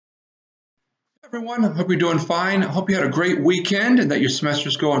Everyone, I hope you're doing fine. I hope you had a great weekend and that your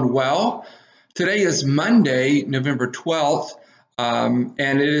semester's going well. Today is Monday, November 12th, and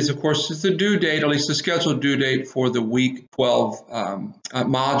it is, of course, it's the due date, at least the scheduled due date for the week 12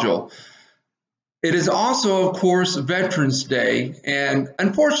 module. It is also, of course, Veterans Day, and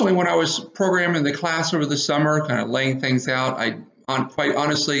unfortunately, when I was programming the class over the summer, kind of laying things out, I quite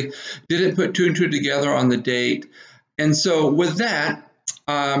honestly didn't put two and two together on the date. And so with that,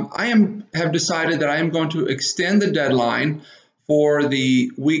 have decided that I am going to extend the deadline for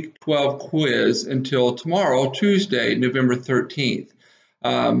the week 12 quiz until tomorrow, Tuesday, November 13th.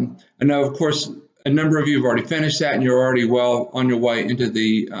 I know, of course, a number of you have already finished that and you're already well on your way into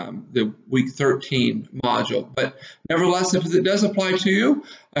the week 13 module. But nevertheless, if it does apply to you,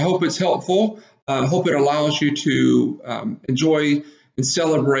 I hope it's helpful. I hope it allows you to enjoy and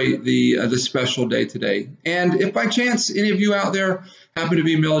celebrate the special day today. And if by chance any of you out there happen to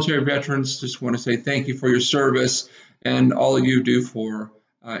be military veterans, just want to say thank you for your service and all of you do for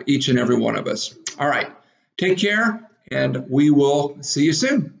each and every one of us. All right, take care, and we will see you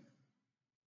soon.